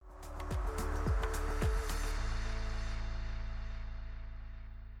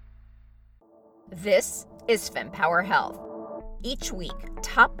This is FemPower Health. Each week,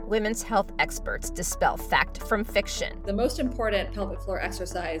 top women's health experts dispel fact from fiction. The most important pelvic floor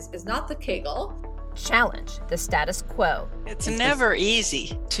exercise is not the Kegel. Challenge the status quo. It's never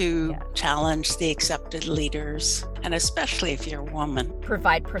easy to challenge the accepted leaders, and especially if you're a woman.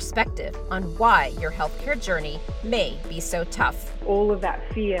 Provide perspective on why your healthcare journey may be so tough. All of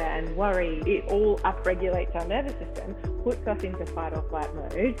that fear and worry, it all upregulates our nervous system, puts us into fight or flight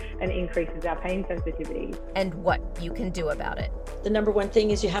mode, and increases our pain sensitivity. And what you can do about it. The number one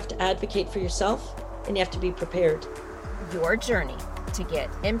thing is you have to advocate for yourself, and you have to be prepared. Your journey to get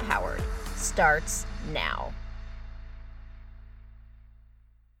empowered starts now.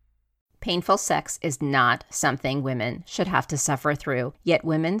 Painful sex is not something women should have to suffer through, yet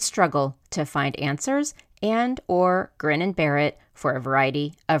women struggle to find answers and/or grin and bear it for a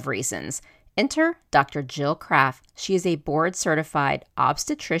variety of reasons. Enter Dr. Jill Kraft. She is a board-certified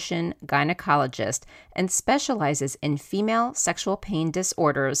obstetrician gynecologist and specializes in female sexual pain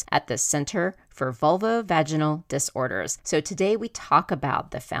disorders at the Center for Vulvovaginal Disorders. So today we talk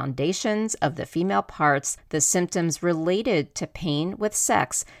about the foundations of the female parts, the symptoms related to pain with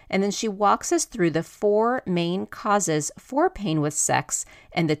sex, and then she walks us through the 4 main causes for pain with sex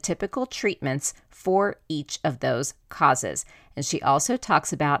and the typical treatments for each of those causes. And she also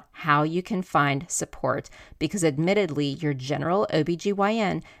talks about how you can find support because admittedly, your general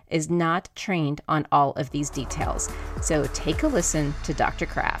OBGYN is not trained on all of these details. So take a listen to Dr.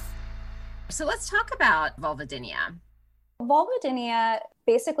 Kraft. So let's talk about vulvodynia. Vulvodynia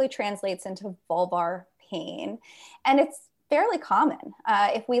basically translates into vulvar pain, and it's fairly common.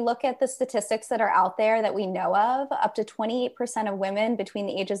 If we look at the statistics that are out there that we know of, up to 28% of women between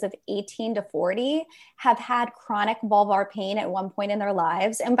the ages of 18 to 40 have had chronic vulvar pain at one point in their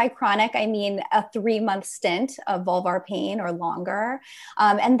lives. And by chronic, I mean a 3-month stint of vulvar pain or longer.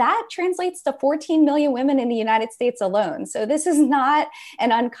 And that translates to 14 million women in the United States alone. So this is not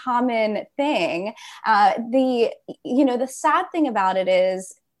an uncommon thing. The sad thing about it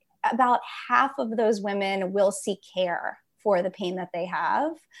is about half of those women will seek care for the pain that they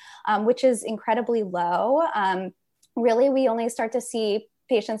have, which is incredibly low. Really, we only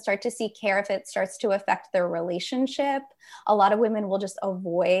patients start to seek care if it starts to affect their relationship. A lot of women will just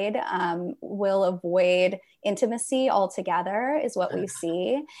avoid intimacy altogether is what we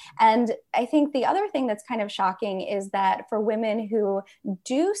see. And I think the other thing that's kind of shocking is that for women who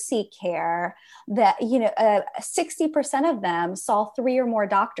do seek care, that 60% of them saw 3 or more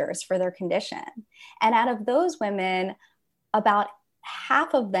doctors for their condition. And out of those women, about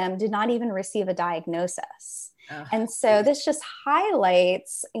half of them did not even receive a diagnosis. And so this just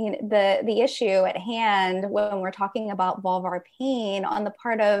highlights the issue at hand when we're talking about vulvar pain on the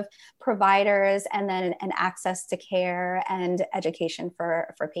part of providers and then an access to care and education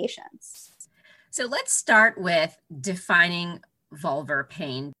for patients. So let's start with defining vulvar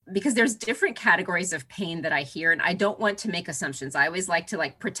pain, because there's different categories of pain that I hear, and I don't want to make assumptions. I always like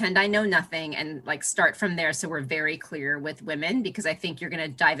to pretend I know nothing and start from there, so we're very clear with women, because I think you're going to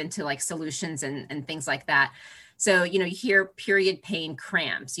dive into solutions and things like that. So you hear period pain,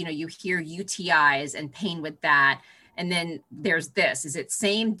 cramps, you hear UTIs and pain with that, and then there's this. Is it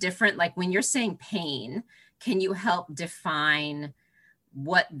same, different? When you're saying pain, can you help define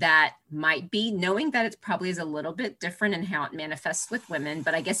what that might be, knowing that it probably is a little bit different in how it manifests with women,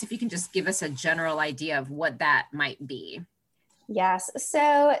 but I guess if you can just give us a general idea of what that might be. Yes,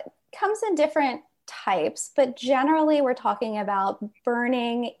 so it comes in different types, but generally we're talking about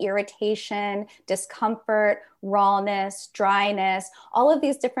burning, irritation, discomfort, rawness, dryness, all of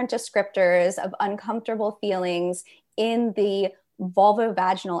these different descriptors of uncomfortable feelings in the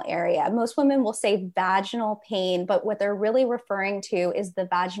vulvovaginal area. Most women will say vaginal pain, but what they're really referring to is the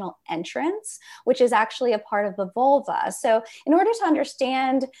vaginal entrance, which is actually a part of the vulva. So in order to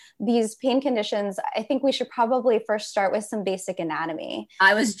understand these pain conditions, I think we should probably first start with some basic anatomy.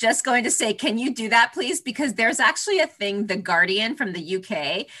 I was just going to say, can you do that, please? Because there's actually a thing, The Guardian from the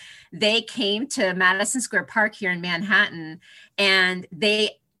UK, they came to Madison Square Park here in Manhattan, and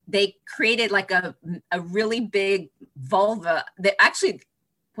they created a really big vulva that actually,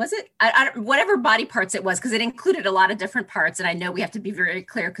 was it? Whatever body parts it was, because it included a lot of different parts. And I know we have to be very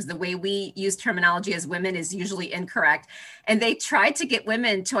clear because the way we use terminology as women is usually incorrect. And they tried to get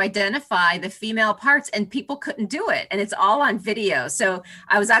women to identify the female parts and people couldn't do it. And it's all on video. So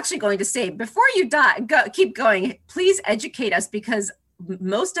I was actually going to say, before you keep going, please educate us, because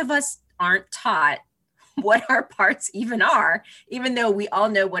most of us aren't taught what our parts even are, even though we all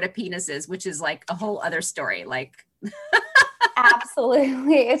know what a penis is, which is a whole other story.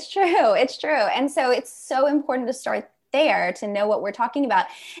 Absolutely. It's true. And so it's so important to start there to know what we're talking about.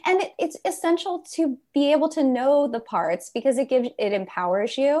 And it's essential to be able to know the parts because it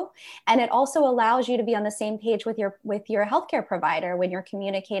empowers you. And it also allows you to be on the same page with your healthcare provider when you're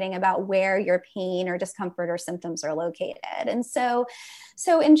communicating about where your pain or discomfort or symptoms are located. And so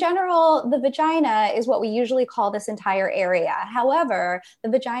in general, the vagina is what we usually call this entire area. However, the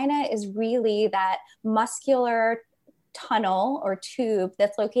vagina is really that muscular tunnel or tube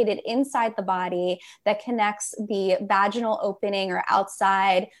that's located inside the body that connects the vaginal opening or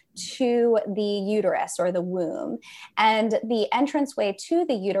outside to the uterus or the womb. And the entranceway to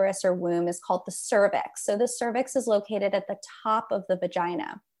the uterus or womb is called the cervix. So the cervix is located at the top of the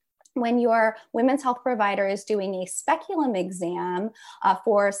vagina. When your women's health provider is doing a speculum exam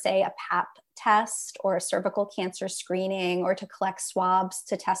for, say, a Pap test or a cervical cancer screening or to collect swabs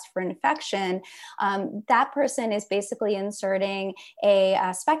to test for infection, that person is basically inserting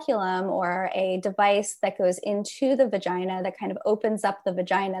a speculum or a device that goes into the vagina that kind of opens up the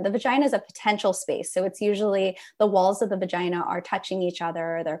vagina. The vagina is a potential space, so it's usually the walls of the vagina are touching each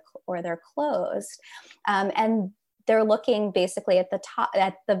other or they're closed. And they're looking basically at the top,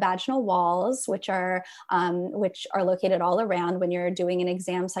 at the vaginal walls, which are located all around when you're doing an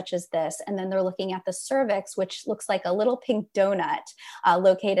exam such as this. And then they're looking at the cervix, which looks like a little pink donut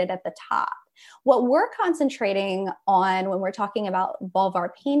located at the top. What we're concentrating on when we're talking about vulvar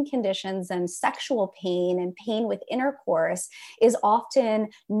pain conditions and sexual pain and pain with intercourse is often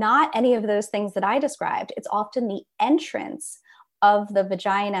not any of those things that I described. It's often the entrance of the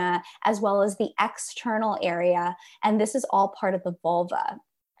vagina as well as the external area. And this is all part of the vulva.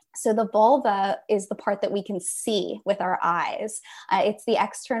 So the vulva is the part that we can see with our eyes. It's the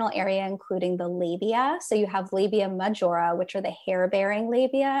external area, including the labia. So you have labia majora, which are the hair-bearing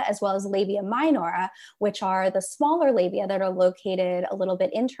labia, as well as labia minora, which are the smaller labia that are located a little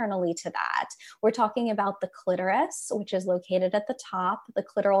bit internally to that. We're talking about the clitoris, which is located at the top, the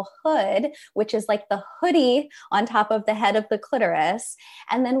clitoral hood, which is like the hoodie on top of the head of the clitoris.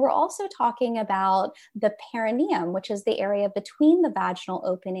 And then we're also talking about the perineum, which is the area between the vaginal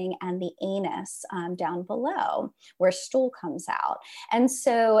opening and the anus down below where stool comes out. And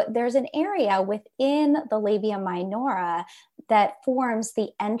so there's an area within the labia minora that forms the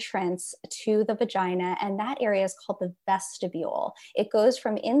entrance to the vagina, and that area is called the vestibule. It goes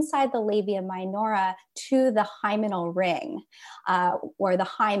from inside the labia minora to the hymenal ring, or the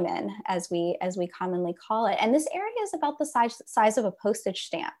hymen, as we commonly call it. And this area is about the size of a postage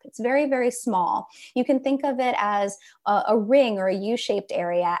stamp. It's very, very small. You can think of it as a ring or a U-shaped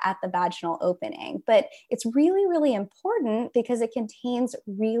area at the vaginal opening, but it's really, really important because it contains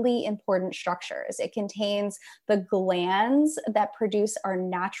really important structures. It contains the glands that produce our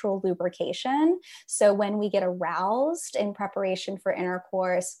natural lubrication. So when we get aroused in preparation for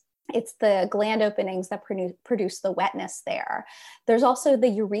intercourse, it's the gland openings that produce the wetness there. There's also the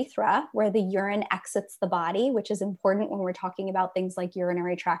urethra, where the urine exits the body, which is important when we're talking about things like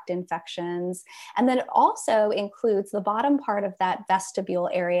urinary tract infections. And then it also includes the bottom part of that vestibule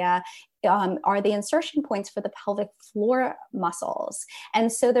area are the insertion points for the pelvic floor muscles. And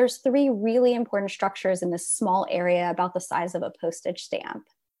so there's 3 really important structures in this small area about the size of a postage stamp.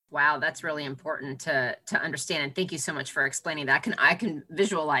 Wow, that's really important to understand. And thank you so much for explaining that. I can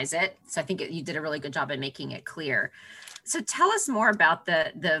visualize it. So I think you did a really good job at making it clear. So tell us more about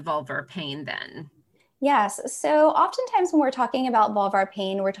the vulvar pain then. Yes. So oftentimes when we're talking about vulvar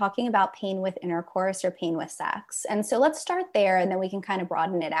pain, we're talking about pain with intercourse or pain with sex. And so let's start there and then we can kind of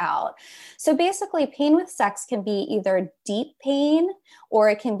broaden it out. So basically, pain with sex can be either deep pain or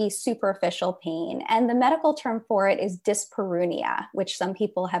it can be superficial pain. And the medical term for it is dyspareunia, which some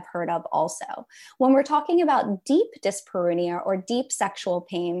people have heard of also. When we're talking about deep dyspareunia or deep sexual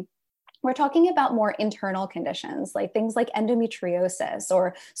pain, we're talking about more internal conditions, like things like endometriosis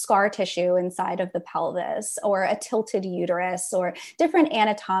or scar tissue inside of the pelvis, or a tilted uterus, or different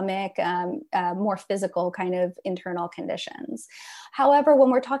anatomic, more physical kind of internal conditions. However, when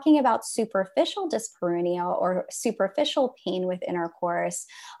we're talking about superficial dyspareunia or superficial pain with intercourse,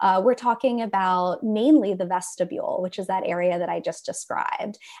 we're talking about mainly the vestibule, which is that area that I just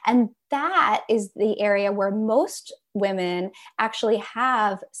described. And that is the area where most women actually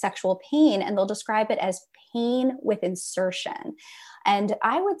have sexual pain, and they'll describe it as pain with insertion. And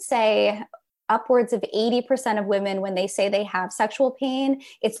I would say upwards of 80% of women, when they say they have sexual pain,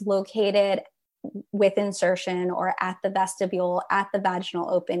 it's located with insertion or at the vestibule, at the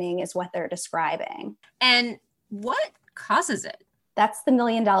vaginal opening is what they're describing. And what causes it? That's the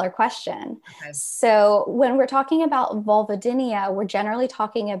 $1,000,000 question. Okay. So when we're talking about vulvodynia, we're generally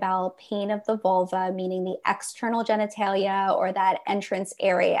talking about pain of the vulva, meaning the external genitalia or that entrance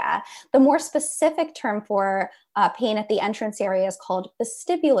area. The more specific term for pain at the entrance area is called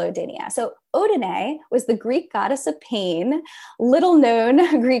vestibulodynia. So Odine was the Greek goddess of pain, little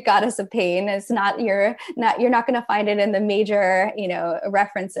known Greek goddess of pain. It's you're not going to find it in the major,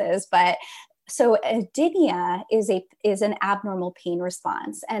 references, but so dynia is an abnormal pain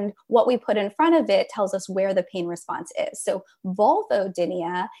response. And what we put in front of it tells us where the pain response is. So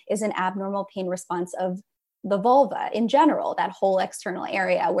vulvodynia is an abnormal pain response of the vulva in general, that whole external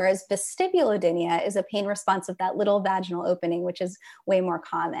area, whereas vestibulodynia is a pain response of that little vaginal opening, which is way more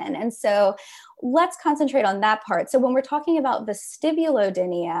common. And so let's concentrate on that part. So when we're talking about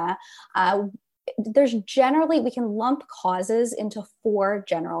vestibulodynia, we can lump causes into 4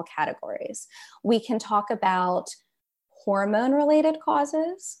 general categories. We can talk about hormone-related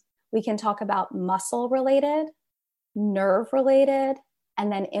causes. We can talk about muscle-related, nerve-related,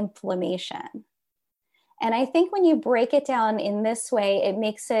 and then inflammation. And I think when you break it down in this way, it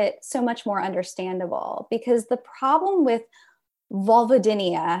makes it so much more understandable, because the problem with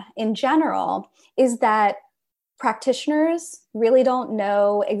vulvodynia in general is that practitioners really don't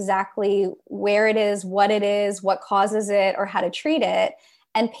know exactly where it is, what causes it, or how to treat it.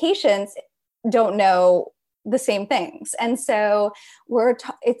 And patients don't know the same things. And so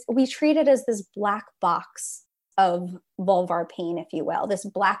we treat it as this black box of vulvar pain, if you will, this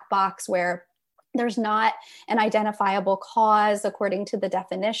black box where there's not an identifiable cause according to the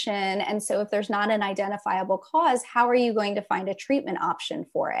definition. And so if there's not an identifiable cause, how are you going to find a treatment option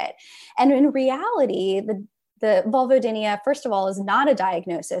for it? And in reality, the vulvodynia, first of all, is not a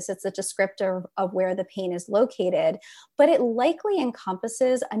diagnosis. It's a descriptor of where the pain is located, but it likely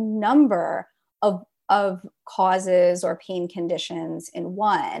encompasses a number of causes or pain conditions in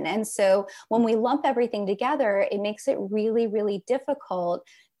one. And so when we lump everything together, it makes it really, really difficult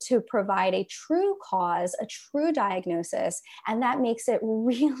to provide a true cause, a true diagnosis, and that makes it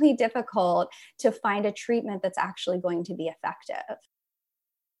really difficult to find a treatment that's actually going to be effective.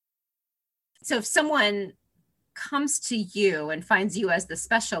 So if someone comes to you and finds you as the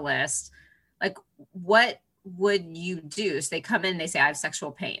specialist, like, what would you do? So they come in, they say, I have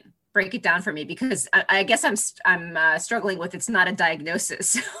sexual pain. Break it down for me, because I guess I'm struggling with, it's not a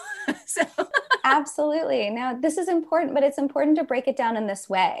diagnosis. So. Absolutely. Now, this is important, but it's important to break it down in this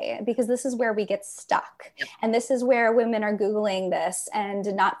way, because this is where we get stuck. Yep. And this is where women are Googling this and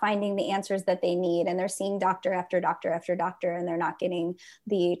not finding the answers that they need. And they're seeing doctor after doctor after doctor, and they're not getting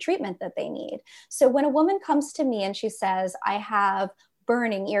the treatment that they need. So when a woman comes to me and she says, I have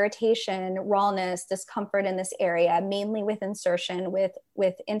burning, irritation, rawness, discomfort in this area, mainly with insertion,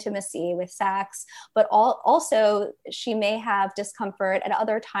 with intimacy, with sex, but also she may have discomfort at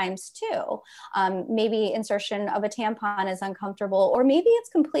other times too. Maybe insertion of a tampon is uncomfortable, or maybe it's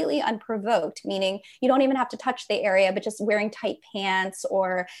completely unprovoked, meaning you don't even have to touch the area, but just wearing tight pants,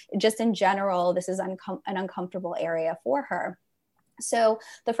 or just in general, this is an uncomfortable area for her. So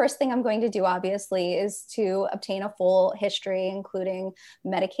the first thing I'm going to do, obviously, is to obtain a full history, including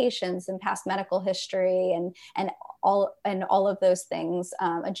medications and past medical history and all of those things,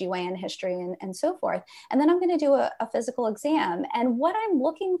 a GYN history and so forth. And then I'm going to do a physical exam. And what I'm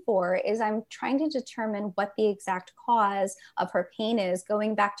looking for is I'm trying to determine what the exact cause of her pain is,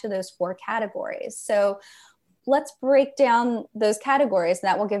 going back to those 4 categories. So let's break down those categories, and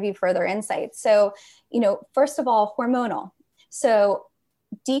that will give you further insight. So, first of all, hormonal. So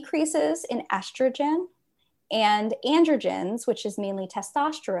decreases in estrogen and androgens, which is mainly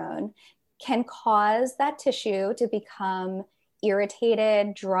testosterone, can cause that tissue to become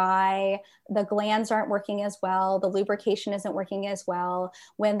irritated, dry, the glands aren't working as well, the lubrication isn't working as well.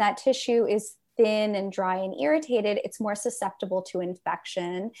 When that tissue is thin and dry and irritated, it's more susceptible to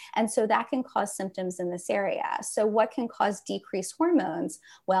infection. And so that can cause symptoms in this area. So what can cause decreased hormones?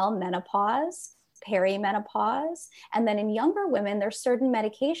 Well, menopause, perimenopause. And then in younger women, there's certain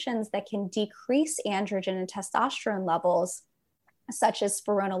medications that can decrease androgen and testosterone levels, such as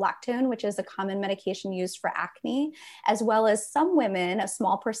spironolactone, which is a common medication used for acne, as well as some women, a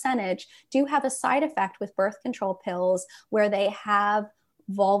small percentage, do have a side effect with birth control pills where they have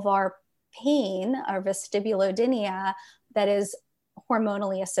vulvar pain or vestibulodynia that is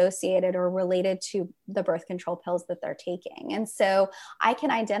hormonally associated or related to the birth control pills that they're taking. And so I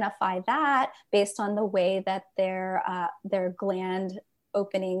can identify that based on the way that their gland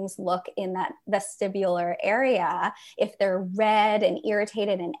openings look in that vestibular area, if they're red and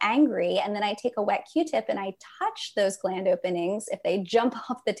irritated and angry, and then I take a wet Q-tip and I touch those gland openings, if they jump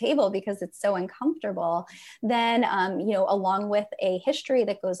off the table because it's so uncomfortable, then, along with a history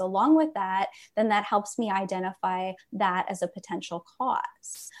that goes along with that, then that helps me identify that as a potential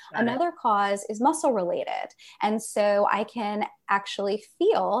cause. Another cause is muscle related. And so I can actually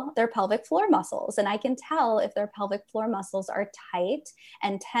feel their pelvic floor muscles, and I can tell if their pelvic floor muscles are tight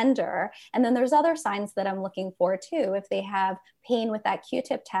and tender. And then there's other signs that I'm looking for too. If they have pain with that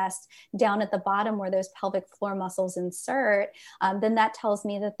Q-tip test down at the bottom where those pelvic floor muscles insert, then that tells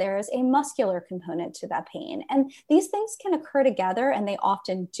me that there's a muscular component to that pain. And these things can occur together, and they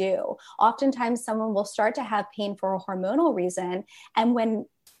often do. Oftentimes someone will start to have pain for a hormonal reason, and when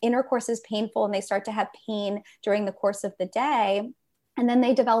intercourse is painful and they start to have pain during the course of the day, and then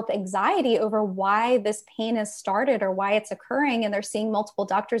they develop anxiety over why this pain has started or why it's occurring, and they're seeing multiple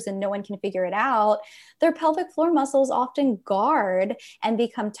doctors and no one can figure it out, their pelvic floor muscles often guard and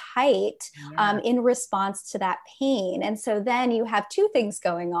become tight in response to that pain. And so then you have two things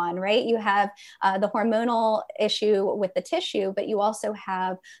going on, right? You have the hormonal issue with the tissue, but you also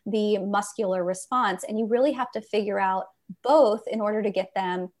have the muscular response, and you really have to figure out both in order to get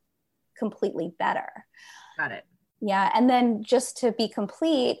them completely better. Got it. Yeah. And then just to be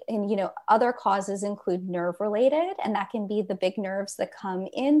complete, and, other causes include nerve related, and that can be the big nerves that come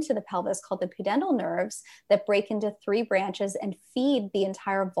into the pelvis called the pudendal nerves that break into 3 branches and feed the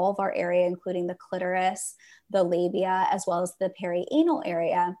entire vulvar area, including the clitoris, the labia, as well as the perianal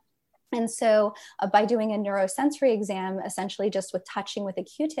area. And so by doing a neurosensory exam, essentially just with touching with a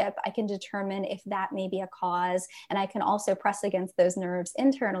Q-tip, I can determine if that may be a cause. And I can also press against those nerves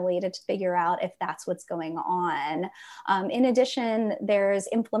internally to figure out if that's what's going on. In addition, there's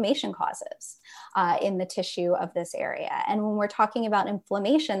inflammation causes in the tissue of this area. And when we're talking about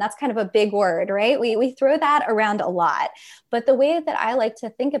inflammation, that's kind of a big word, right? We throw that around a lot. But the way that I like to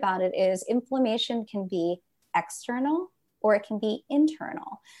think about it is inflammation can be external, or it can be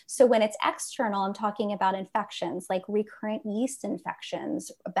internal. So when it's external, I'm talking about infections like recurrent yeast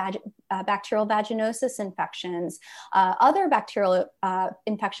infections, bacterial vaginosis infections, other bacterial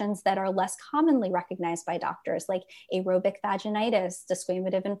infections that are less commonly recognized by doctors, like aerobic vaginitis,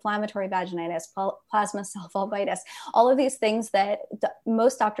 desquamative inflammatory vaginitis, plasma cell vulvitis, all of these things that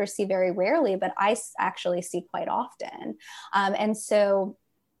most doctors see very rarely, but I actually see quite often. And so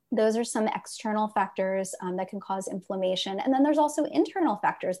those are some external factors that can cause inflammation. And then there's also internal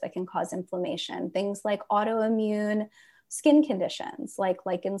factors that can cause inflammation, things like autoimmune skin conditions, like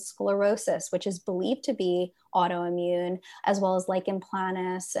lichen sclerosis, which is believed to be autoimmune, as well as lichen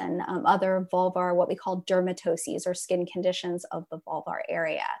planus and other vulvar, what we call dermatoses, or skin conditions of the vulvar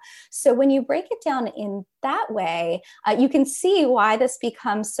area. So when you break it down in that way, you can see why this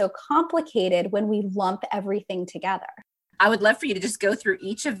becomes so complicated when we lump everything together. I would love for you to just go through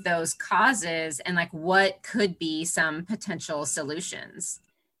each of those causes and what could be some potential solutions.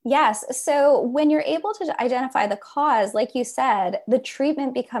 Yes. So when you're able to identify the cause, like you said, the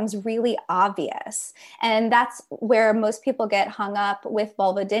treatment becomes really obvious. And that's where most people get hung up with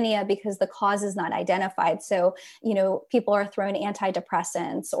vulvodynia, because the cause is not identified. So, people are thrown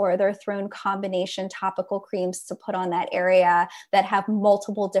antidepressants, or they're thrown combination topical creams to put on that area that have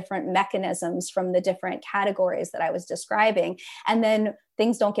multiple different mechanisms from the different categories that I was describing. And then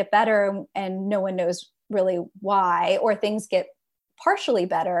things don't get better and no one knows really why, or things get partially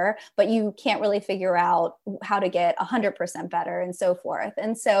better, but you can't really figure out how to get 100% better, and so forth.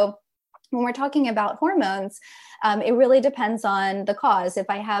 And so when we're talking about hormones, it really depends on the cause. If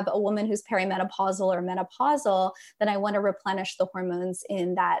I have a woman who's perimenopausal or menopausal, then I want to replenish the hormones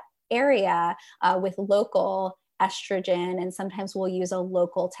in that area with local estrogen, and sometimes we'll use a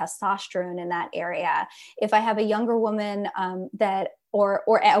local testosterone in that area. If I have a younger woman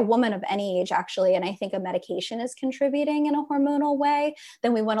or a woman of any age, actually, and I think a medication is contributing in a hormonal way,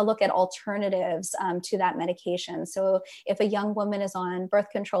 then we want to look at alternatives to that medication. So if a young woman is on birth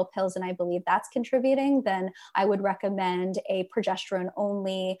control pills and I believe that's contributing, then I would recommend a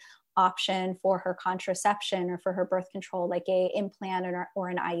progesterone-only option for her contraception or for her birth control, like a implant or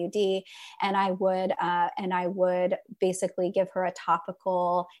an IUD. And I would basically give her a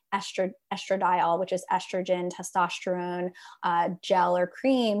topical estradiol, which is estrogen, testosterone gel or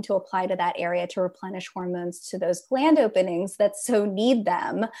cream, to apply to that area to replenish hormones to those gland openings that so need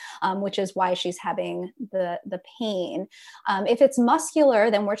them, which is why she's having the pain. If it's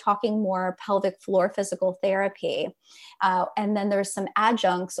muscular, then we're talking more pelvic floor physical therapy. And then there's some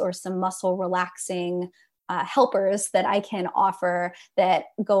adjuncts or some muscle relaxing helpers that I can offer that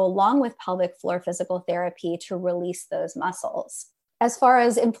go along with pelvic floor physical therapy to release those muscles. as far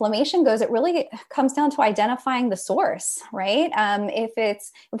as inflammation goes, it really comes down to identifying the source, right? If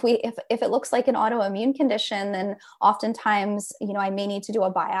it looks like an autoimmune condition, then oftentimes, I may need to do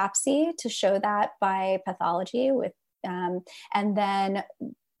a biopsy to show that by pathology and then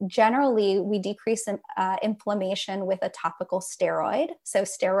generally we decrease inflammation with a topical steroid. So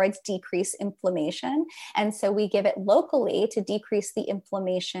steroids decrease inflammation. And so we give it locally to decrease the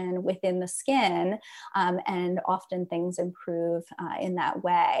inflammation within the skin. And often things improve in that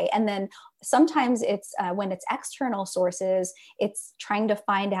way. And then sometimes it's when it's external sources, it's trying to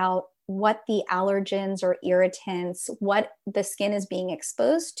find out what the allergens or irritants, what the skin is being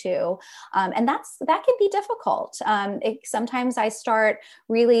exposed to. And that can be difficult. Sometimes I start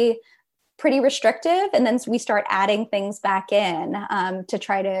really pretty restrictive, and then we start adding things back in to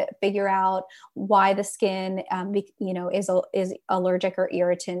try to figure out why the skin, is allergic or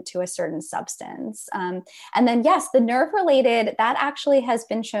irritant to a certain substance. And then, yes, the nerve-related, that actually has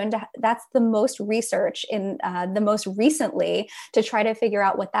been shown that's the most research in the most recently to try to figure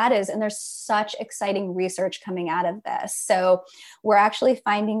out what that is. And there's such exciting research coming out of this. So we're actually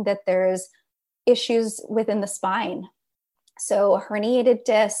finding that there's issues within the spine. So herniated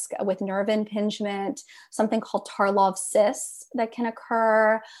disc with nerve impingement, something called Tarlov cysts that can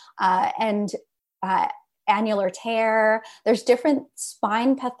occur, and annular tear. There's different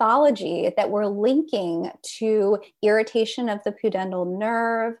spine pathology that we're linking to irritation of the pudendal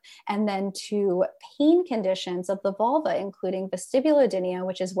nerve and then to pain conditions of the vulva, including vestibulodynia,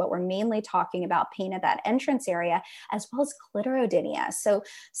 which is what we're mainly talking about, pain at that entrance area, as well as clitoridynia. So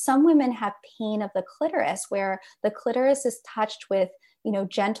some women have pain of the clitoris where the clitoris is touched with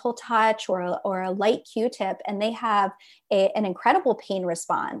gentle touch or a light Q-tip, and they have an incredible pain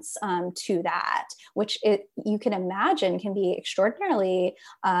response to that, which you can imagine can be extraordinarily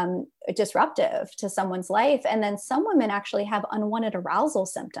disruptive to someone's life. And then some women actually have unwanted arousal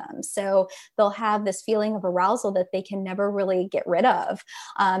symptoms. So they'll have this feeling of arousal that they can never really get rid of.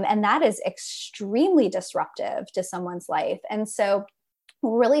 And that is extremely disruptive to someone's life. And so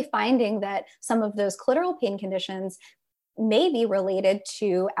we're really finding that some of those clitoral pain conditions may be related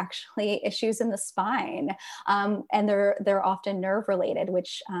to actually issues in the spine, and they're often nerve related,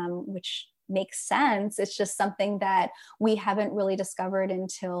 which makes sense. It's just something that we haven't really discovered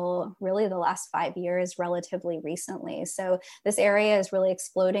until really the last 5 years, relatively recently. So this area is really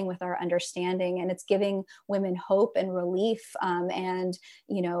exploding with our understanding, and it's giving women hope and relief, and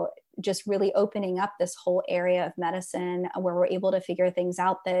just really opening up this whole area of medicine where we're able to figure things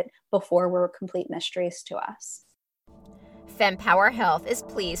out that before were complete mysteries to us. FemPower Health is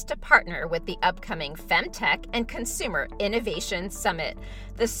pleased to partner with the upcoming FemTech and Consumer Innovation Summit.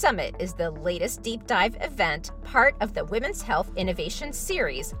 The summit is the latest deep dive event, part of the Women's Health Innovation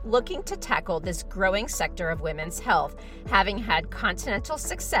Series, looking to tackle this growing sector of women's health, having had continental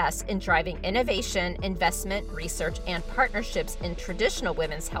success in driving innovation, investment, research, and partnerships in traditional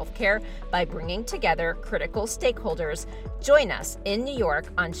women's healthcare by bringing together critical stakeholders. Join us in New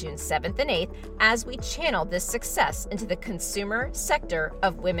York on June 7th and 8th as we channel this success into the consumer sector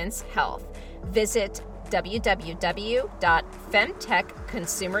of women's health. Visit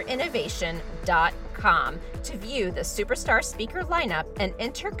www.femtechconsumerinnovation.com to view the superstar speaker lineup and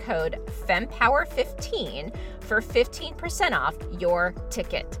enter code FEMPOWER15 for 15% off your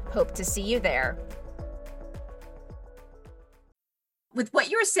ticket. Hope to see you there. With what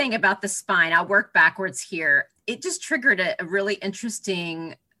you were saying about the spine, I'll work backwards here. It just triggered a really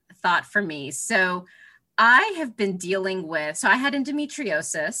interesting thought for me. So I have been dealing with, so I had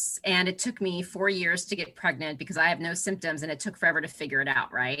endometriosis, and it took me 4 years to get pregnant because I have no symptoms, and it took forever to figure it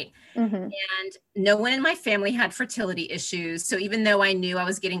out, right? Mm-hmm. And no one in my family had fertility issues. So even though I knew I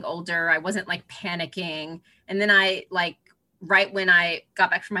was getting older, I wasn't like panicking. And then right when I got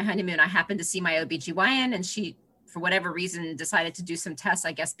back from my honeymoon, I happened to see my OBGYN, and she, for whatever reason, decided to do some tests,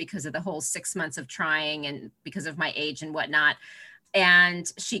 I guess, because of the whole 6 months of trying and because of my age and whatnot. And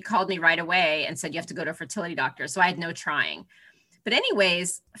she called me right away and said, you have to go to a fertility doctor. So I had no trying. But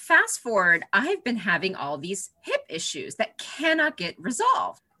anyways, fast forward, I've been having all these hip issues that cannot get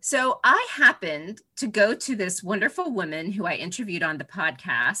resolved. So I happened to go to this wonderful woman who I interviewed on the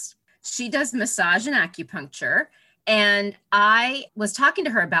podcast. She does massage and acupuncture. And I was talking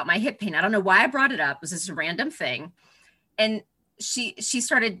to her about my hip pain. I don't know why I brought it up. It was just a random thing. And she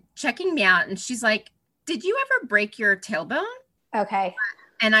started checking me out, and she's like, did you ever break your tailbone? Okay.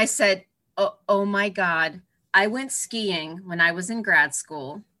 And I said, oh my God, I went skiing when I was in grad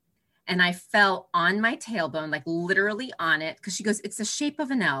school, and I fell on my tailbone, like literally on it. Cause she goes, it's the shape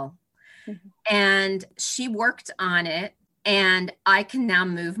of an L. Mm-hmm. And she worked on it, and I can now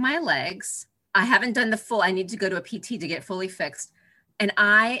move my legs. I haven't done the full, I need to go to a PT to get fully fixed, And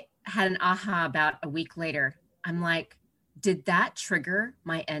I had an aha about a week later. I'm like, did that trigger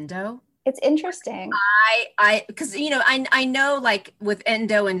my endo? It's interesting. Because, I know like with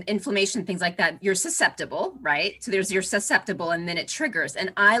endo and inflammation, things like that, you're susceptible, right? So you're susceptible and then it triggers.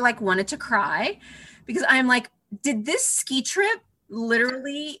 And I like wanted to cry because I'm like, did this ski trip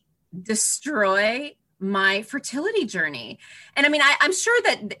literally destroy my fertility journey? And I mean, I'm sure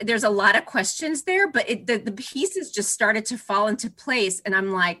that there's a lot of questions there, but the pieces just started to fall into place. And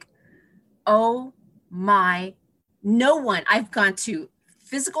I'm like, oh my, no one, I've gone to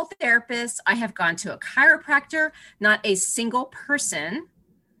physical therapists, I have gone to a chiropractor, not a single person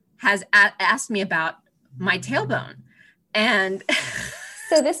has asked me about my tailbone. And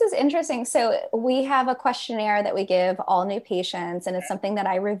so this is interesting. So we have a questionnaire that we give all new patients, and it's something that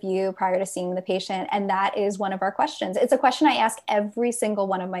I review prior to seeing the patient. And that is one of our questions. It's a question I ask every single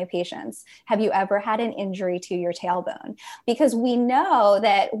one of my patients. Have you ever had an injury to your tailbone? Because we know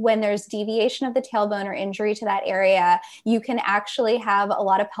that when there's deviation of the tailbone or injury to that area, you can actually have a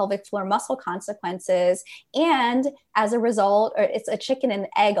lot of pelvic floor muscle consequences. And as a result, or it's a chicken and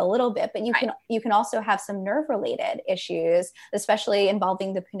egg a little bit, but you can also have some nerve related issues, especially involving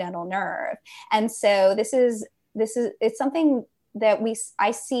the pudendal nerve. And so it's something that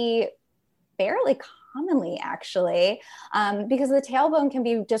I see fairly commonly, actually, because the tailbone can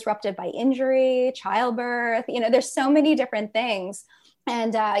be disrupted by injury, childbirth, there's so many different things.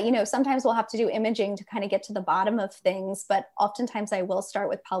 And, sometimes we'll have to do imaging to kind of get to the bottom of things, but oftentimes I will start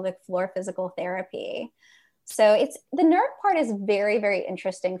with pelvic floor physical therapy. So the nerve part is very, very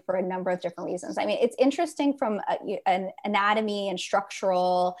interesting for a number of different reasons. I mean, it's interesting from an anatomy and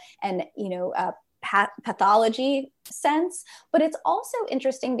structural and, pathology sense, but it's also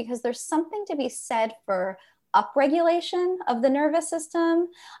interesting because there's something to be said for upregulation of the nervous system.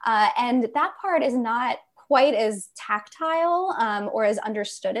 And that part is not quite as tactile or as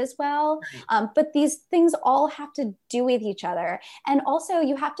understood as well. But these things all have to do with each other. And also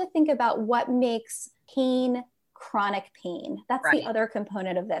you have to think about what makes pain chronic pain. That's right. The other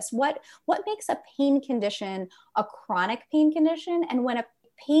component of this. What makes a pain condition a chronic pain condition? And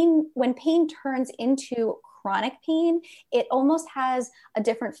when pain turns into chronic pain, it almost has a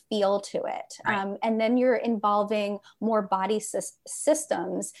different feel to it. Right. And then you're involving more body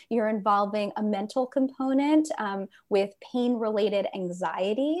systems. You're involving a mental component with pain-related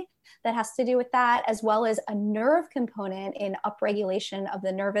anxiety that has to do with that, as well as a nerve component in upregulation of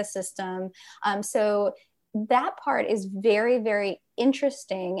the nervous system. So that part is very, very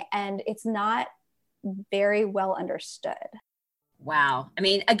interesting, and it's not very well understood. Wow. I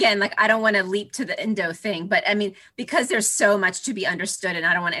mean, again, like, I don't want to leap to the endo thing, but I mean, because there's so much to be understood, and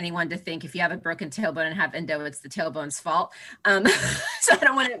I don't want anyone to think if you have a broken tailbone and have endo, it's the tailbone's fault. So I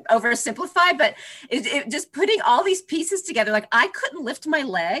don't want to oversimplify, but it just putting all these pieces together, like I couldn't lift my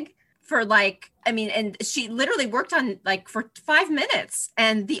leg for and she literally worked on for 5 minutes,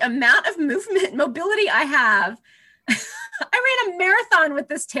 and the amount of mobility I have, I ran a marathon with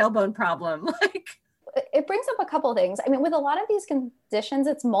this tailbone problem. It brings up a couple of things. I mean, with a lot of these conditions,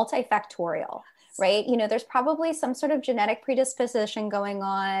 it's multifactorial, right? There's probably some sort of genetic predisposition going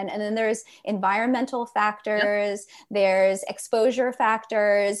on. And then there's environmental factors, yep. There's exposure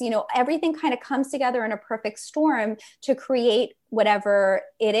factors, everything kind of comes together in a perfect storm to create whatever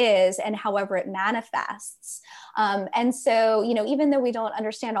it is and however it manifests. And so, even though we don't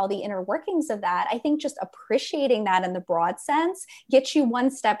understand all the inner workings of that, I think just appreciating that in the broad sense gets you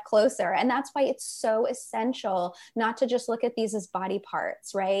one step closer. And that's why it's so essential not to just look at these as body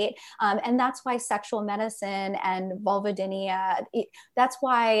parts, right? And that's why sexual medicine and vulvodynia, that's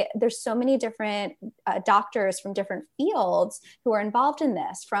why there's so many different doctors from different fields who are involved in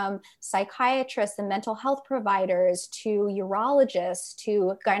this, from psychiatrists and mental health providers to urologists,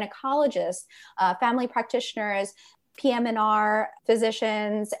 to gynecologists, family practitioners, PM&R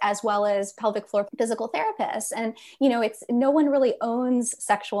physicians, as well as pelvic floor physical therapists. And, it's no one really owns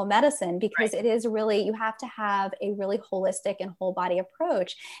sexual medicine because right. It is really, you have to have a really holistic and whole body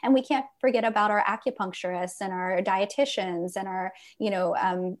approach. And we can't forget about our acupuncturists and our dietitians and our,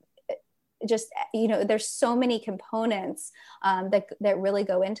 there's so many components that really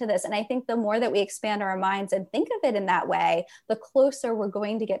go into this. And I think the more that we expand our minds and think of it in that way, the closer we're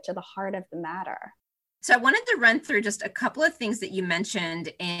going to get to the heart of the matter. So I wanted to run through just a couple of things that you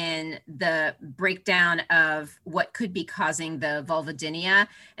mentioned in the breakdown of what could be causing the vulvodynia.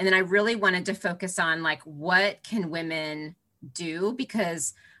 And then I really wanted to focus on what can women do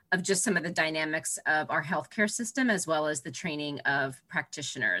because of just some of the dynamics of our healthcare system, as well as the training of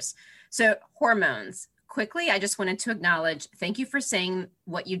practitioners. So hormones, quickly, I just wanted to acknowledge, thank you for saying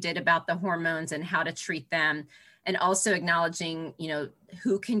what you did about the hormones and how to treat them. and also acknowledging,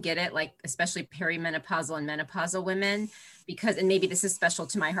 who can get it, like especially perimenopausal and menopausal women, because, and maybe this is special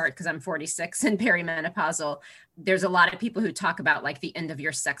to my heart because I'm 46 and perimenopausal, there's a lot of people who talk about like the end of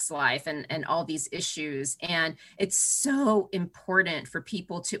your sex life and all these issues. And it's so important for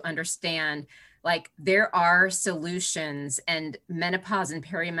people to understand, like, there are solutions, and menopause and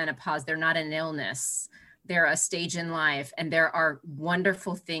perimenopause, they're not an illness. They're a stage in life, and there are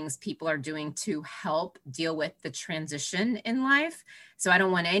wonderful things people are doing to help deal with the transition in life. So I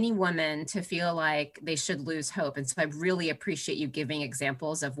don't want any woman to feel like they should lose hope. And so I really appreciate you giving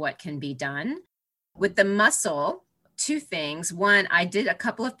examples of what can be done. With the muscle, two things. One, I did a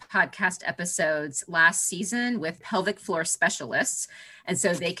couple of podcast episodes last season with pelvic floor specialists. And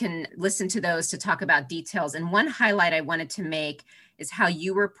so they can listen to those to talk about details. And one highlight I wanted to make is how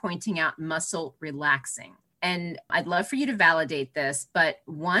you were pointing out muscle relaxing. And I'd love for you to validate this, but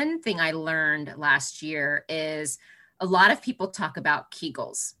one thing I learned last year is a lot of people talk about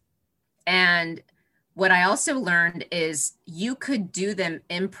Kegels. And what I also learned is you could do them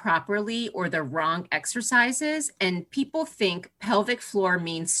improperly or the wrong exercises, and people think pelvic floor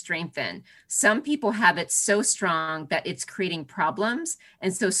means strengthen. Some people have it so strong that it's creating problems.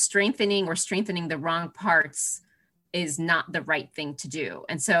 And so strengthening the wrong parts is not the right thing to do.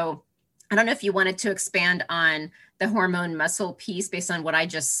 And so I don't know if you wanted to expand on the hormone muscle piece based on what I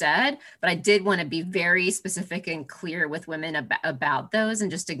just said, but I did want to be very specific and clear with women about those and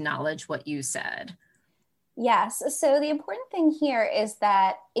just acknowledge what you said. Yes. So the important thing here is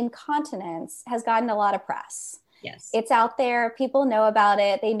that incontinence has gotten a lot of press. Yes. It's out there. People know about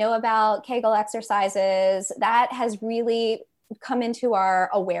it. They know about Kegel exercises. That has really come into our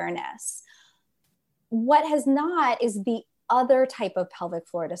awareness. What has not is the other type of pelvic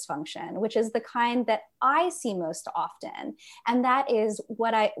floor dysfunction, which is the kind that I see most often. And that is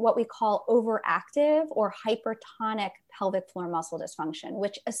what we call overactive or hypertonic pelvic floor muscle dysfunction,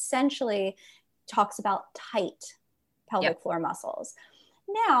 which essentially talks about tight pelvic floor muscles.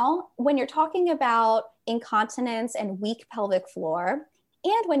 Now, when you're talking about incontinence and weak pelvic floor,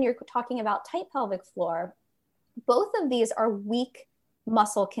 and when you're talking about tight pelvic floor, both of these are weak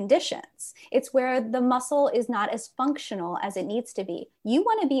muscle conditions. It's where the muscle is not as functional as it needs to be. You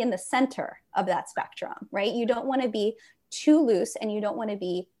want to be in the center of that spectrum, right? You don't want to be too loose and you don't want to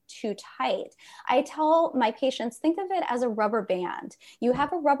be too tight. I tell my patients, think of it as a rubber band. You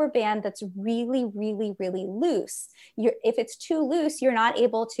have a rubber band that's really, really, really loose. If it's too loose, you're not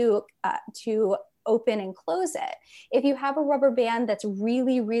able to open and close it. If you have a rubber band that's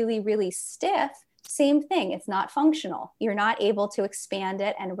really, really, really stiff, same thing. It's not functional. You're not able to expand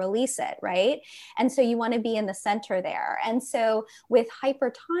it and release it, right? And so you want to be in the center there. And so with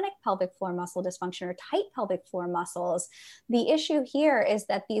hypertonic pelvic floor muscle dysfunction or tight pelvic floor muscles, the issue here is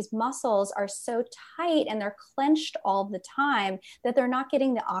that these muscles are so tight and they're clenched all the time that they're not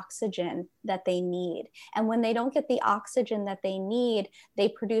getting the oxygen that they need. And when they don't get the oxygen that they need, they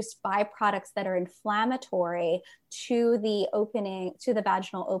produce byproducts that are inflammatory to the opening, to the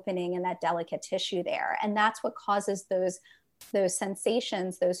vaginal opening and that delicate tissue there. And that's what causes those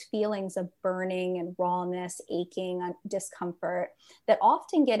sensations, those feelings of burning and rawness, aching, discomfort that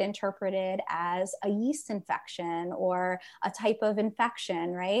often get interpreted as a yeast infection or a type of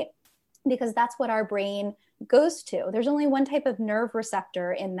infection, right? Because that's what our brain goes to. There's only one type of nerve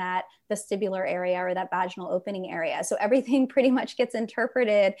receptor in that vestibular area or that vaginal opening area. So everything pretty much gets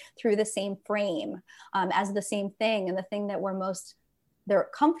interpreted through the same frame as the same thing. And the thing that they're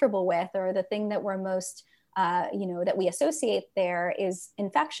comfortable with, or the thing that we're most that we associate there is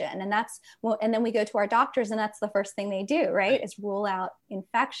infection. And and then we go to our doctors and that's the first thing they do, right? Is rule out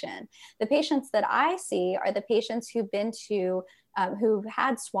infection. The patients that I see are the patients who've been to who've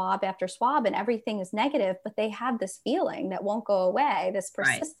had swab after swab and everything is negative, but they have this feeling that won't go away, this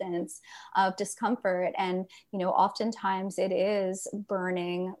persistence of discomfort. And, oftentimes it is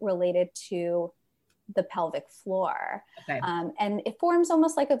burning related to the pelvic floor. Okay. And it forms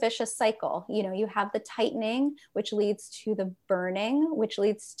almost like a vicious cycle. You have the tightening, which leads to the burning, which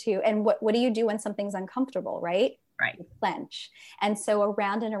leads to, and what do you do when something's uncomfortable, right? Right. You clench. And so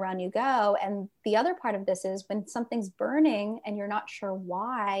around and around you go. And the other part of this is when something's burning and you're not sure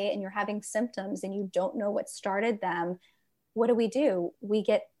why, and you're having symptoms and you don't know what started them, what do? We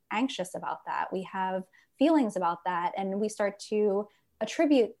get anxious about that. We have feelings about that. And we start to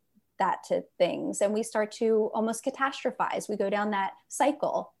attribute that to things. And we start to almost catastrophize. We go down that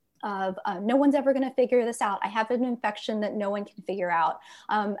cycle of no one's ever going to figure this out. I have an infection that no one can figure out.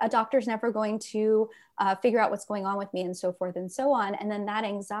 A doctor's never going to figure out what's going on with me, and so forth and so on. And then that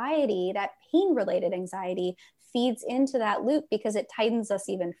anxiety, that pain-related anxiety, feeds into that loop because it tightens us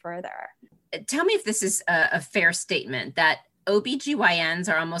even further. tell me if this is a fair statement that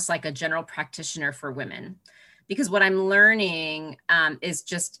OBGYNs are almost like a general practitioner for women, because what I'm learning is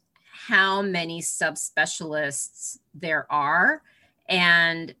just how many subspecialists there are.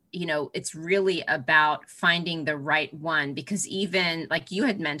 And, it's really about finding the right one, because even like you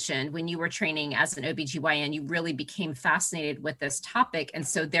had mentioned, when you were training as an OBGYN, you really became fascinated with this topic. And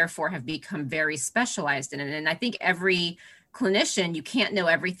so therefore have become very specialized in it. And I think every clinician, you can't know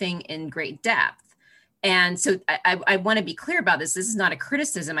everything in great depth. And so I want to be clear about this. This is not a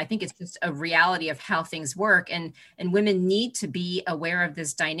criticism. I think it's just a reality of how things work. And women need to be aware of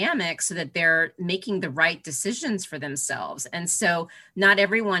this dynamic so that they're making the right decisions for themselves. And so not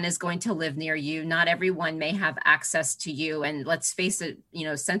everyone is going to live near you. Not everyone may have access to you. And let's face it,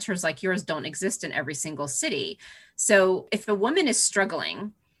 centers like yours don't exist in every single city. So if a woman is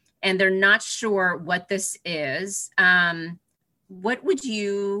struggling and they're not sure what this is, what would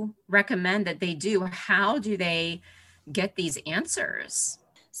you recommend that they do? How do they get these answers?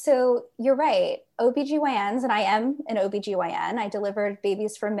 So you're right. OBGYNs, and I am an OBGYN. I delivered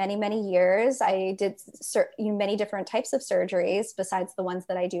babies for many, many years. I did many different types of surgeries besides the ones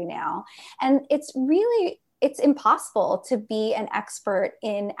that I do now. And it's impossible to be an expert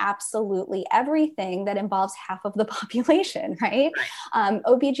in absolutely everything that involves half of the population, right?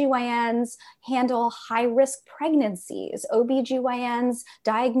 OBGYNs handle high-risk pregnancies. OBGYNs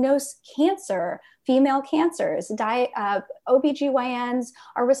diagnose cancer, female cancers. OBGYNs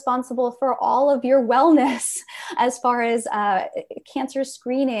are responsible for all of your wellness as far as cancer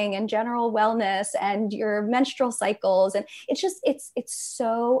screening and general wellness and your menstrual cycles. And it's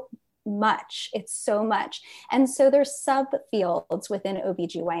so much. It's so much. And so there's subfields within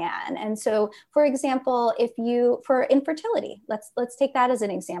OBGYN. And so, for example, for infertility, let's take that as an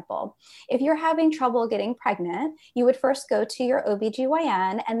example. If you're having trouble getting pregnant, you would first go to your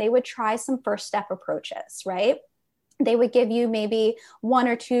OBGYN and they would try some first step approaches, right? They would give you maybe one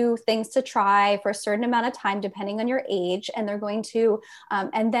or two things to try for a certain amount of time, depending on your age. And they're going to,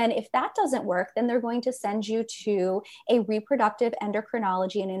 and then if that doesn't work, then they're going to send you to a reproductive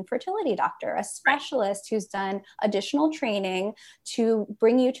endocrinology and infertility doctor, a specialist who's done additional training to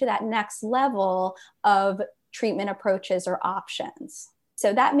bring you to that next level of treatment approaches or options.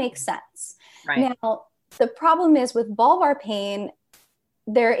 So that makes sense. Right. Now, the problem is with vulvar pain,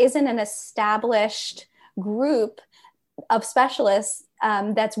 there isn't an established group of specialists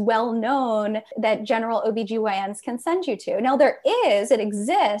that's well known that general OBGYNs can send you to. Now it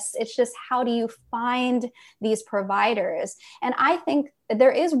exists. It's just, how do you find these providers? And I think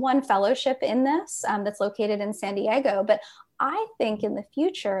there is one fellowship in this that's located in San Diego, but I think in the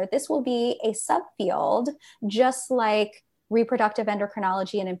future, this will be a subfield, just like reproductive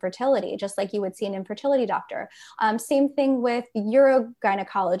endocrinology and infertility, just like you would see an infertility doctor. Same thing with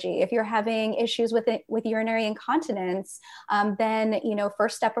urogynecology. If you're having issues with urinary incontinence, then,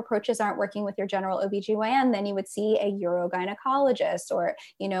 first step approaches aren't working with your general OBGYN, then you would see a urogynecologist, or,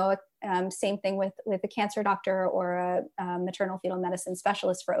 same thing with a cancer doctor or a maternal fetal medicine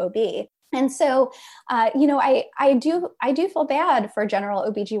specialist for OB. And so, I do feel bad for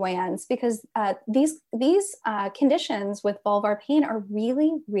general OBGYNs, because these conditions with vulvar pain are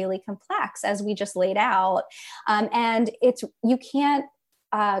really, really complex, as we just laid out. And you can't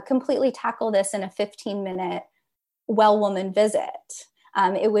completely tackle this in a 15-minute well-woman visit.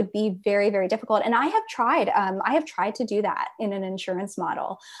 It would be very, very difficult. And I have tried to do that in an insurance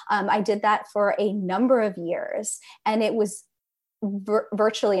model. I did that for a number of years, and it was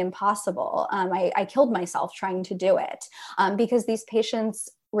virtually impossible. I killed myself trying to do it, because these patients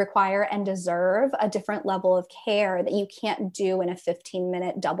require and deserve a different level of care that you can't do in a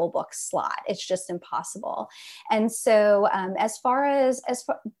 15-minute double book slot. It's just impossible. And so as far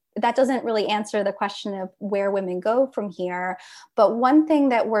that doesn't really answer the question of where women go from here. But one thing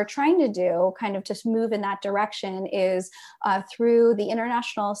that we're trying to do, kind of just move in that direction, is through the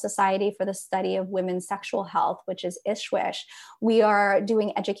International Society for the Study of Women's Sexual Health, which is ISSWSH, we are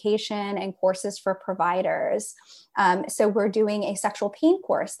doing education and courses for providers. So we're doing a sexual pain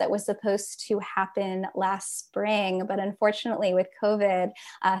course that was supposed to happen last spring, but unfortunately with COVID,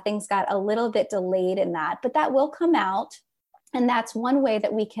 things got a little bit delayed in that, but that will come out. And that's one way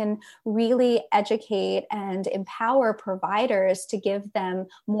that we can really educate and empower providers to give them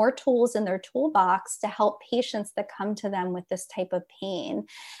more tools in their toolbox to help patients that come to them with this type of pain.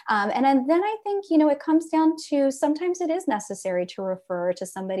 And then I think, it comes down to, sometimes it is necessary to refer to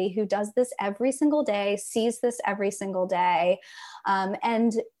somebody who does this every single day, sees this every single day.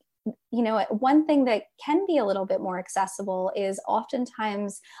 And one thing that can be a little bit more accessible is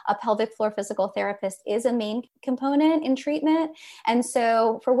oftentimes a pelvic floor physical therapist is a main component in treatment. And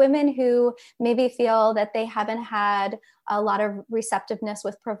so for women who maybe feel that they haven't had a lot of receptiveness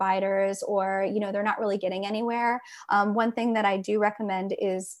with providers, or, they're not really getting anywhere, one thing that I do recommend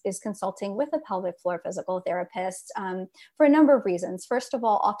is consulting with a pelvic floor physical therapist for a number of reasons. First of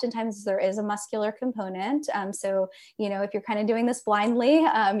all, oftentimes there is a muscular component. So, if you're kind of doing this blindly,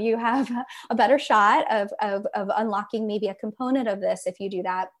 you have a better shot of unlocking maybe a component of this if you do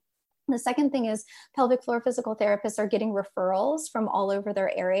that. The second thing is pelvic floor physical therapists are getting referrals from all over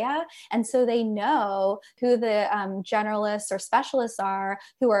their area. And so they know who the generalists or specialists are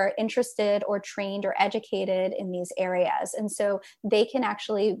who are interested or trained or educated in these areas. And so they can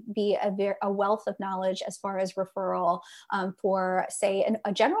actually be a wealth of knowledge as far as referral for, say,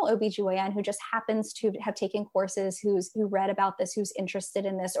 a general OBGYN who just happens to have taken courses, who read about this, who's interested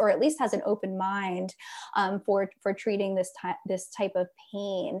in this, or at least has an open mind for treating this type of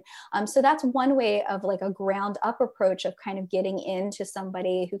pain. So that's one way of like a ground up approach of kind of getting into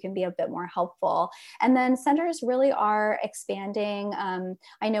somebody who can be a bit more helpful. And then centers really are expanding.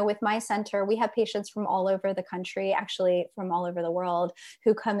 I know with my center, we have patients from all over the country, actually from all over the world,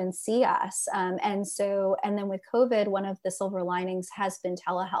 who come and see us. And then with COVID, one of the silver linings has been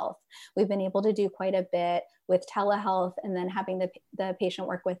telehealth. We've been able to do quite a bit with telehealth, and then having the patient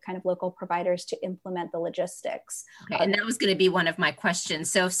work with kind of local providers to implement the logistics. Okay, and that was going to be one of my questions.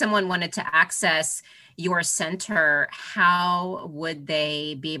 So if someone wanted to access your center, how would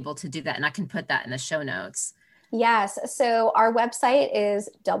they be able to do that? And I can put that in the show notes. Yes. So our website is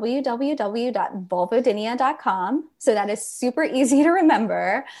www.vulvodynia.com. So that is super easy to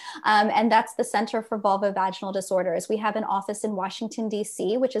remember. And that's the Center for Vulvovaginal Disorders. We have an office in Washington,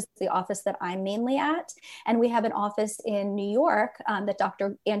 D.C., which is the office that I'm mainly at. And we have an office in New York that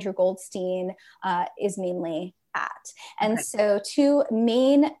Dr. Andrew Goldstein is mainly at. And so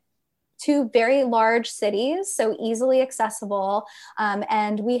two very large cities, so easily accessible.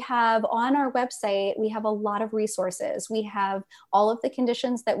 And we have on our website, we have a lot of resources. We have all of the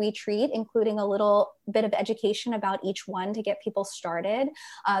conditions that we treat, including a little bit of education about each one to get people started.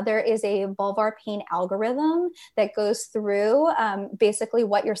 There is a vulvar pain algorithm that goes through basically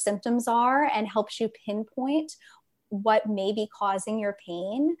what your symptoms are and helps you pinpoint what may be causing your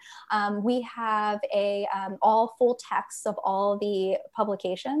pain. We have all full texts of all the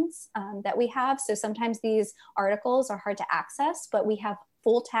publications that we have. So sometimes these articles are hard to access, but we have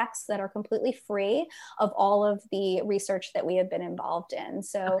full texts that are completely free of all of the research that we have been involved in.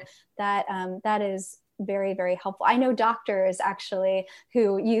 So that is very, very helpful. I know doctors actually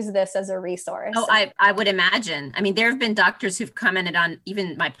who use this as a resource. Oh, I would imagine. I mean, there have been doctors who've commented on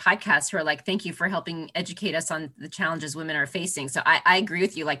even my podcast who are like, thank you for helping educate us on the challenges women are facing. So I agree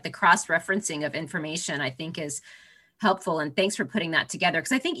with you. Like the cross-referencing of information, I think is helpful. And thanks for putting that together.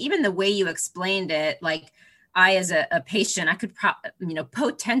 Because I think even the way you explained it, like I, as a patient, I could,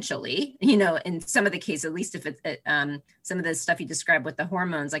 potentially, in some of the cases, at least if it's some of the stuff you described with the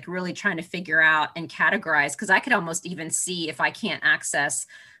hormones, like really trying to figure out and categorize, because I could almost even see if I can't access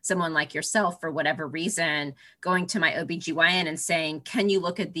someone like yourself for whatever reason, going to my OBGYN and saying, can you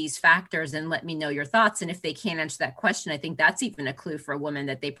look at these factors and let me know your thoughts? And if they can't answer that question, I think that's even a clue for a woman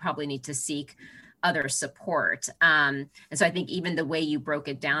that they probably need to seek other support. And so I think even the way you broke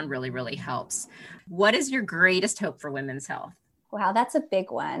it down really, really helps. What is your greatest hope for women's health? Wow, that's a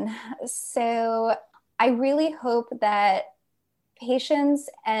big one. So I really hope that patients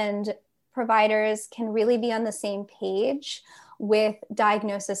and providers can really be on the same page with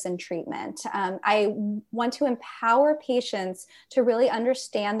diagnosis and treatment. I want to empower patients to really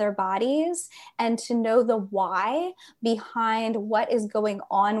understand their bodies and to know the why behind what is going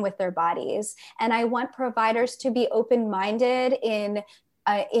on with their bodies. And I want providers to be open-minded in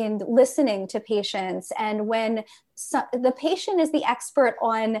listening to patients. And when the patient is the expert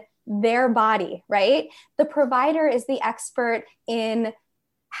on their body, right? The provider is the expert in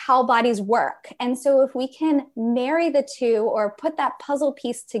how bodies work. And so if we can marry the two or put that puzzle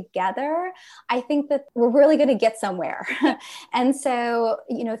piece together, I think that we're really going to get somewhere. And so,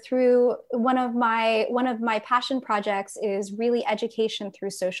 through one of my passion projects is really education through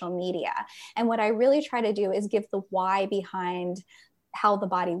social media. And what I really try to do is give the why behind how the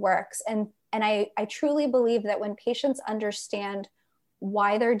body works. And I truly believe that when patients understand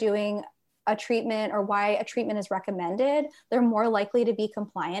why they're doing a treatment or why a treatment is recommended, they're more likely to be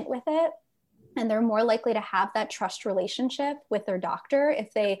compliant with it. And they're more likely to have that trust relationship with their doctor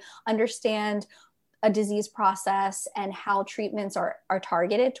if they understand a disease process and how treatments are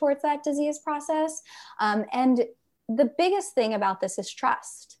targeted towards that disease process. And the biggest thing about this is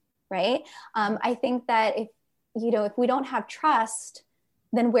trust. right? I think that if we don't have trust,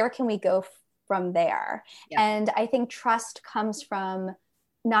 then where can we go from there? Yeah. And I think trust comes from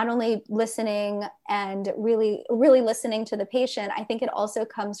not only listening and really listening to the patient. I think it also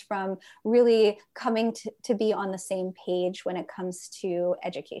comes from really coming to be on the same page when it comes to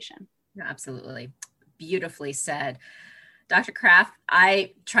education. Absolutely. Beautifully said. Dr. Kraft,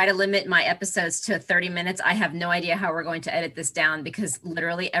 I try to limit my episodes to 30 minutes. I have no idea how we're going to edit this down because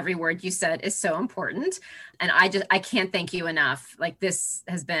literally every word you said is so important. And I can't thank you enough. Like, this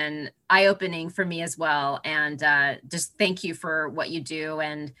has been eye-opening for me as well. And just thank you for what you do.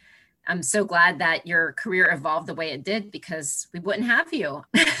 And I'm so glad that your career evolved the way it did because we wouldn't have you.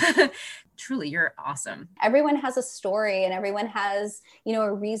 Truly, you're awesome. Everyone has a story and everyone has,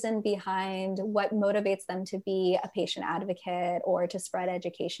 a reason behind what motivates them to be a patient advocate or to spread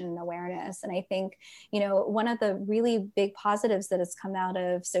education and awareness. And I think, one of the really big positives that has come out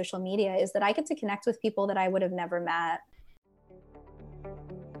of social media is that I get to connect with people that I would have never met.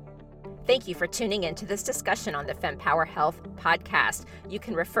 Thank you for tuning in to this discussion on the FemPower Health podcast. You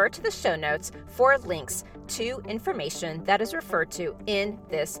can refer to the show notes for links to information that is referred to in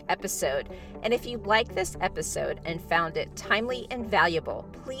this episode. And if you like this episode and found it timely and valuable,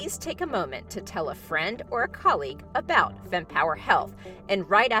 please take a moment to tell a friend or a colleague about FemPower Health. And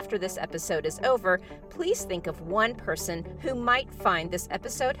right after this episode is over, please think of one person who might find this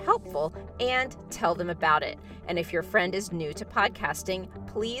episode helpful and tell them about it. And if your friend is new to podcasting,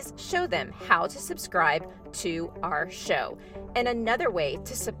 please show them how to subscribe to our show. And another way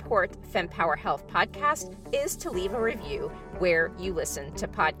to support FemPower Health podcast is to leave a review where you listen to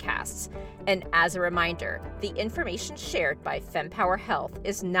podcasts. And as a reminder, the information shared by FemPower Health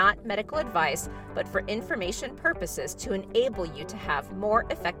is not medical advice, but for information purposes to enable you to have more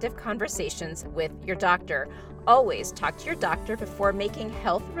effective conversations with your doctor. Always talk to your doctor before making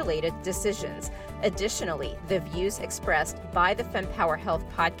health-related decisions. Additionally, the views expressed by the FemPower Health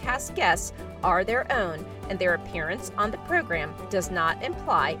podcast guests are their own, and their appearance on the program does not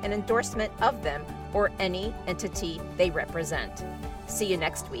imply an endorsement of them or any entity they represent. See you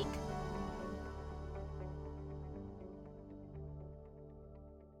next week.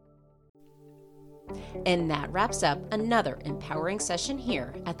 And that wraps up another empowering session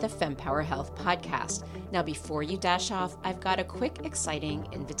here at the FemPower Health podcast. Now, before you dash off, I've got a quick, exciting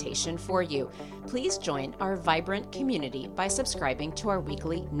invitation for you. Please join our vibrant community by subscribing to our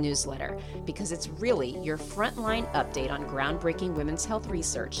weekly newsletter, because it's really your frontline update on groundbreaking women's health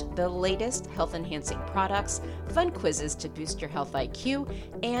research, the latest health-enhancing products, fun quizzes to boost your health IQ,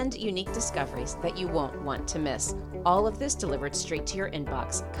 and unique discoveries that you won't want to miss. All of this delivered straight to your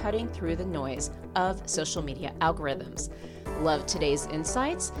inbox, cutting through the noise of social media algorithms. Love today's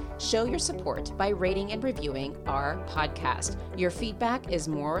insights? Show your support by rating and reviewing our podcast. Your feedback is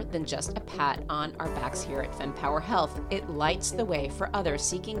more than just a pat on our backs here at FemPower Health. It lights the way for others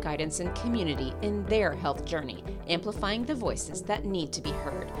seeking guidance and community in their health journey, amplifying the voices that need to be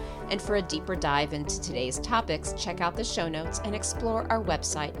heard. And for a deeper dive into today's topics, check out the show notes and explore our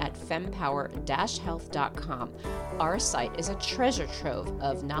website at fempower-health.com. Our site is a treasure trove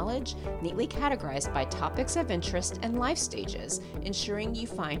of knowledge, neatly categorized by topics of interest and life stages, ensuring you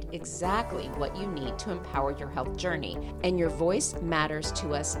find exactly what you need to empower your health journey. And your voice matters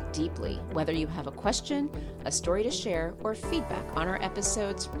to us deeply. Whether you have a question, a story to share, or feedback on our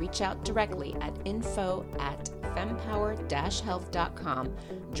episodes, reach out directly at info@fempower-health.com.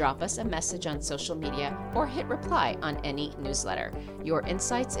 Drop us a message on social media or hit reply on any newsletter. Your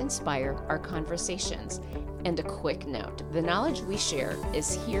insights inspire our conversations. And a quick note, the knowledge we share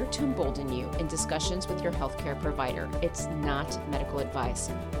is here to embolden you in discussions with your healthcare provider. It's not medical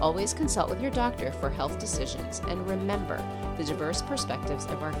advice. Always consult with your doctor for health decisions, and remember, the diverse perspectives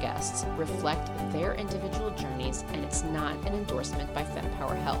of our guests reflect their individual journeys, and it's not an endorsement by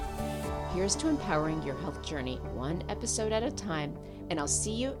FemPower Health. Here's to empowering your health journey one episode at a time, and I'll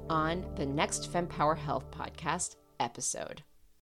see you on the next FemPower Health podcast episode.